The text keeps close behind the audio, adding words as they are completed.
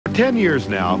10 years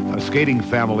now, a skating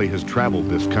family has traveled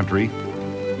this country.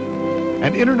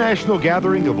 An international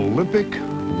gathering of Olympic,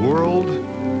 world,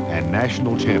 and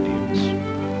national champions.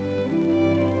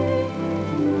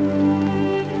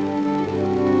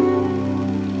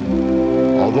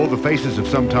 Although the faces have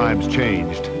sometimes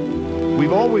changed,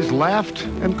 we've always laughed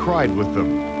and cried with them.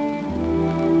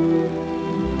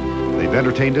 They've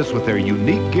entertained us with their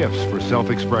unique gifts for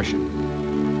self-expression.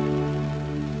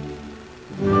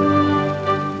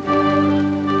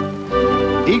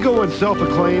 Ego and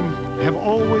self-acclaim have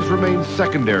always remained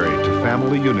secondary to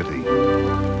family unity.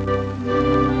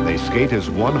 They skate as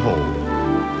one whole.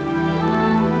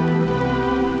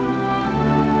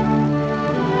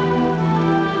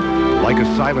 Like a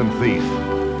silent thief,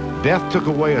 death took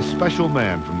away a special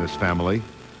man from this family.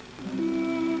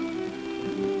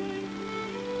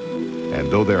 And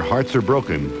though their hearts are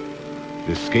broken,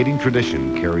 this skating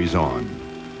tradition carries on.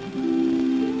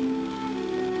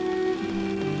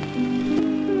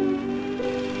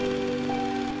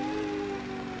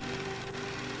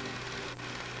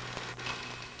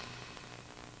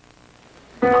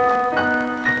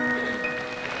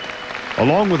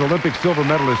 Along with Olympic silver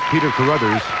medalist Peter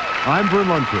Carruthers, I'm Vern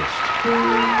Lundquist.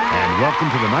 And welcome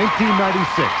to the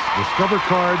 1996 Discover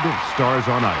Card Stars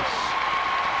on Ice.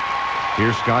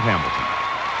 Here's Scott Hamilton.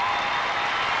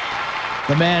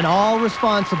 The man all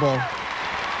responsible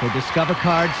for Discover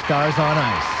Card Stars on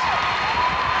Ice.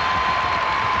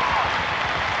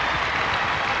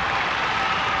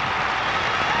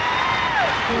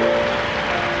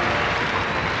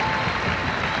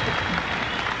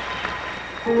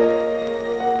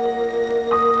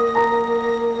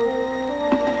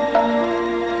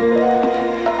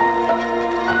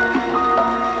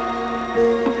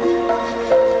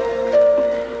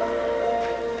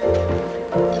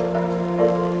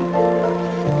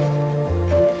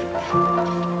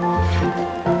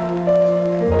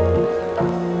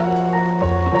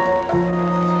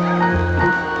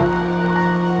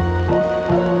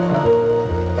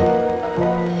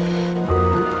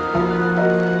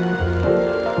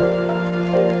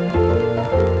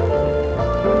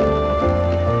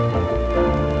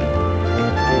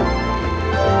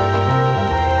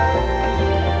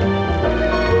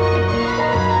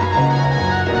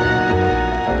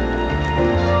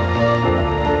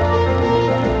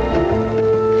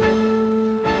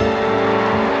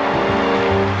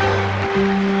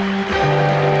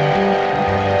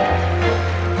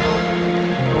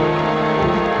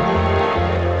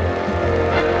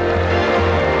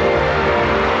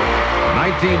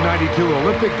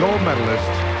 Olympic gold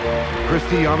medalist,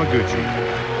 Kristi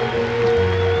Yamaguchi.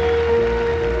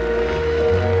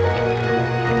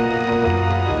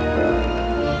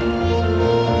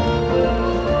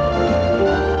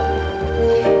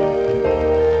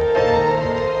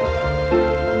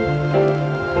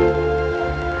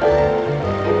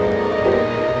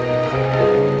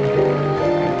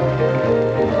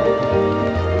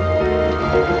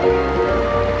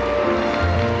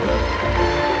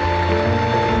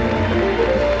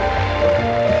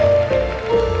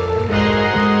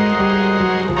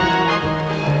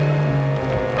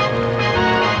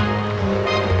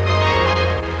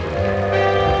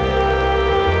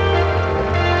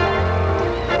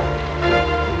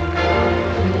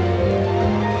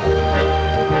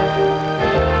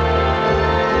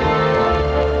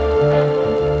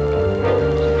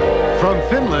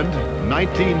 Finland,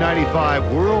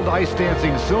 1995 World Ice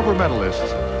Dancing silver medalists,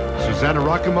 Susanna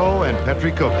Rahkamo and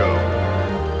Petri Kokko.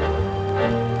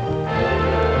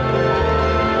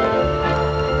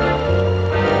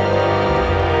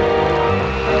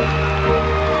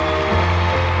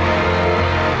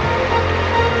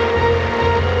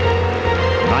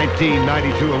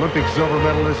 '92 Olympic silver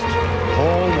medalist,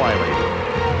 Wylie.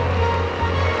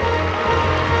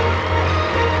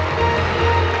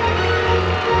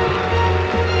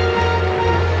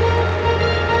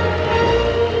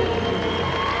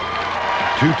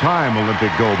 Two-time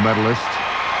Olympic gold medalist,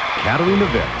 Katarina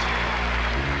Witt.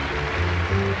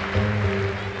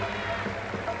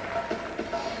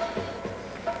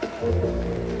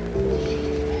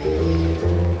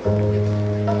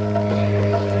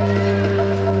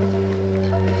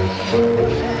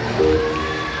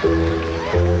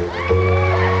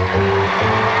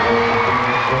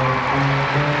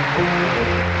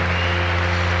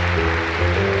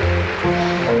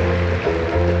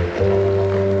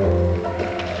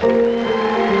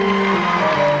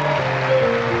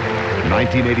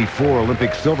 '84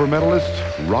 Olympic silver medalist,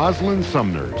 Rosalynn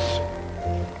Sumners.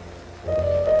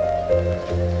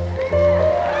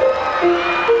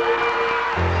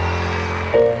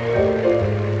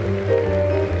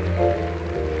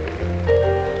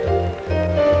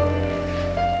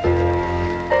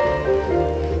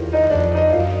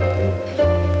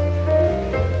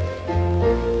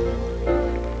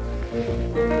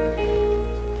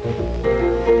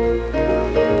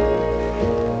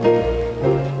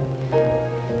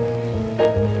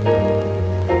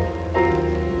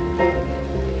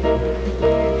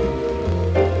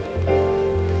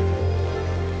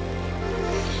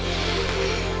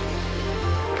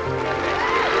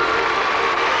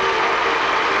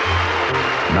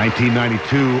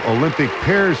 1992 Olympic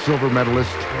pairs silver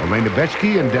medalist Elena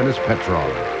Bechke and Denis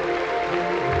Petrov.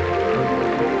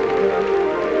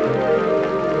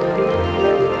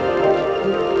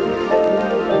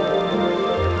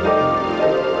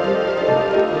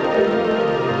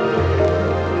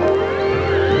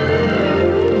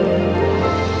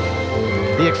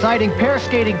 The exciting pair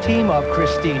skating team of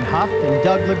Kristi Hough and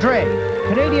Doug Ladret,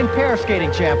 Canadian pair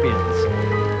skating champions.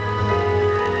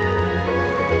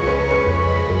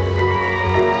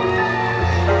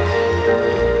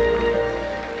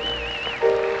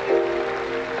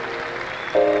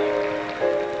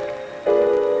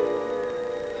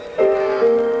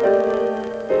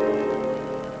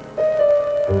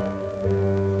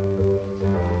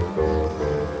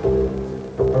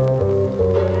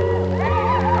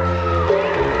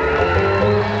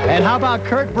 And how about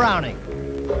Kurt Browning?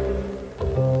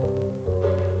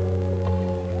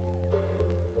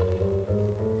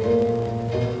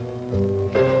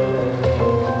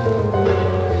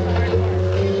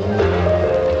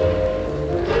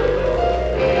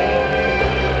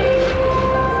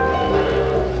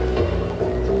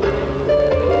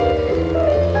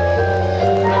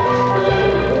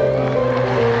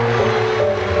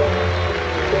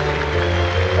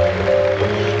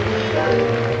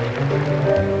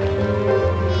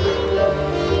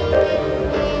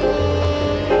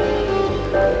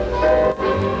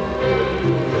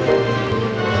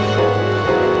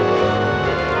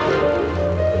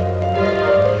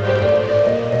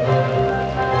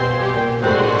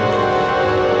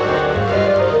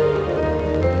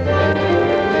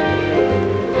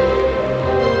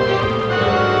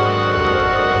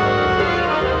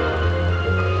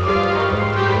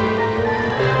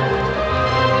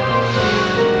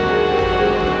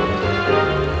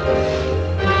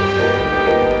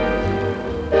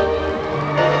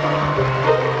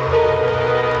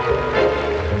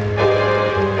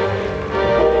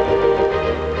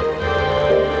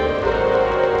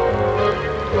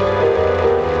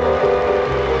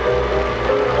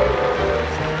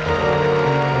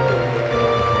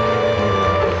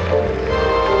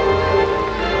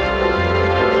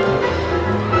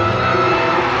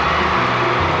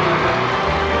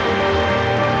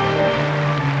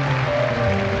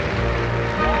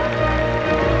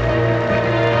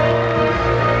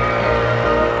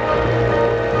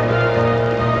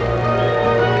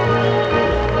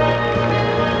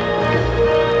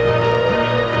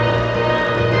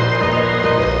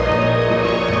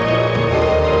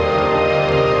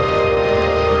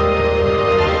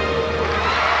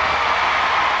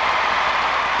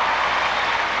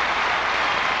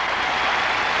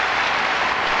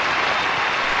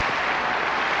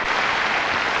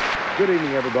 Good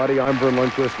evening, everybody. I'm Vern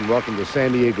Lundquist, and welcome to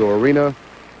San Diego Arena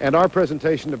and our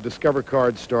presentation of Discover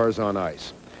Card Stars on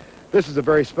Ice. This is a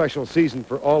very special season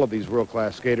for all of these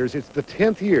world-class skaters. It's the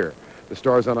 10th year the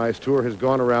Stars on Ice Tour has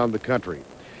gone around the country.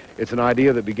 It's an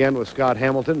idea that began with Scott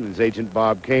Hamilton and his agent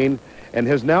Bob Kane and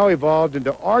has now evolved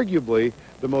into arguably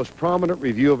the most prominent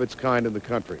review of its kind in the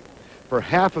country. For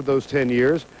half of those 10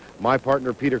 years, my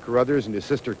partner Peter Carruthers and his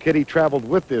sister Kitty traveled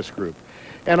with this group.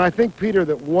 And I think, Peter,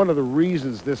 that one of the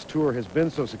reasons this tour has been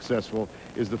so successful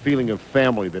is the feeling of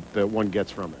family that one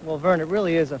gets from it. Well, Vern, it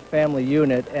really is a family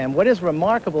unit. And what is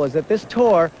remarkable is that this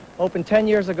tour opened 10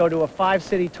 years ago to a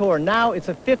 5-city tour. Now it's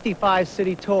a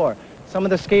 55-city tour. Some of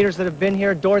the skaters that have been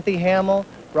here, Dorothy Hamill,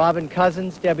 Robin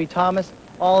Cousins, Debbie Thomas,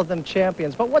 all of them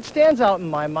champions. But what stands out in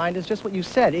my mind is just what you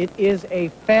said. It is a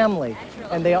family,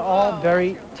 and they are all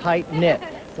very tight-knit.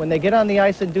 When they get on the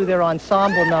ice and do their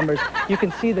ensemble numbers, you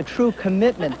can see the true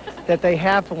commitment that they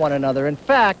have for one another. In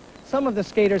fact, some of the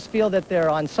skaters feel that their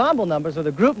ensemble numbers or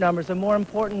the group numbers are more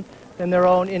important than their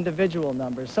own individual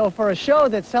numbers. So for a show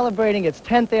that's celebrating its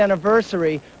 10th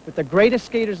anniversary with the greatest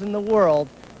skaters in the world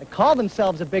that call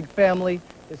themselves a big family,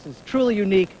 this is truly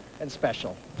unique and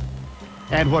special.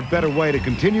 And what better way to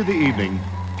continue the evening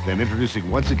than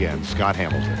introducing once again Scott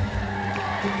Hamilton.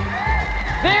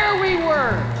 There we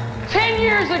were, 10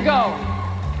 years ago,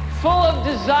 full of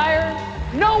desire,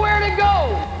 nowhere to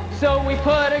go. So we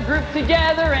put a group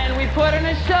together and we put in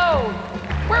a show.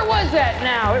 Where was that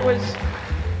now? It was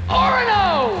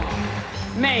Orono,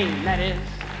 Maine, that is.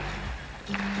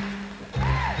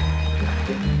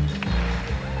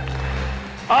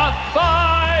 A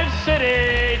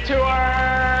 5-city tour.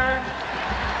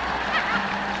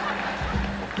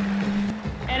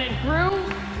 And it grew,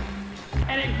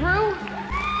 and it grew.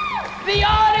 The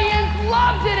audience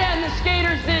loved it, and the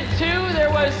skaters did too. There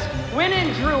was Wynn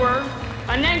and Drewer,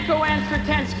 Anenko and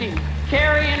Sretensky,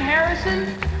 Carey and Harrison,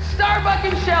 Starbuck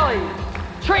and Shelley,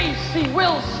 Tracy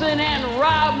Wilson and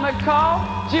Rob McCall,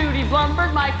 Judy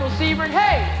Blumberg, Michael Siebert.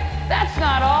 Hey, that's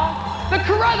not all. The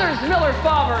Carruthers, Miller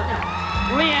Favre,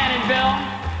 Leanne and Bill,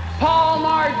 Paul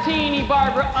Martini,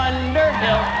 Barbara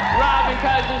Underhill, Robin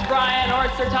Cousins, Brian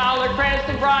Ortzer, Tyler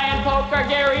Cranston, Brian Polkar,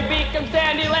 Gary Beacom,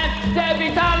 Sandy Lance,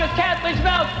 Debbie Thomas, Kathleen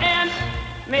Schmelz, and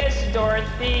Miss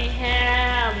Dorothy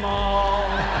Hamill.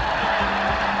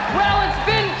 Well, it's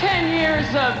been 10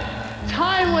 years of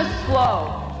timeless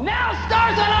flow. Now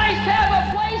Stars on Ice have a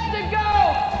place to go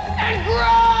and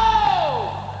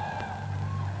grow!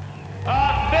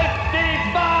 A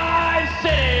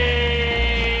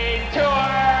 55-city tour!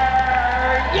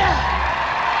 Yeah!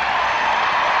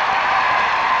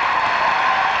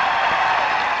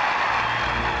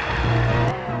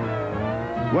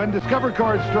 When Discover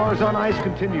Card Stars on Ice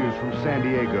continues from San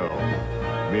Diego,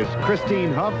 Miss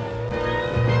Christine Hough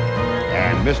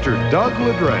and Mr. Doug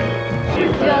Ladret.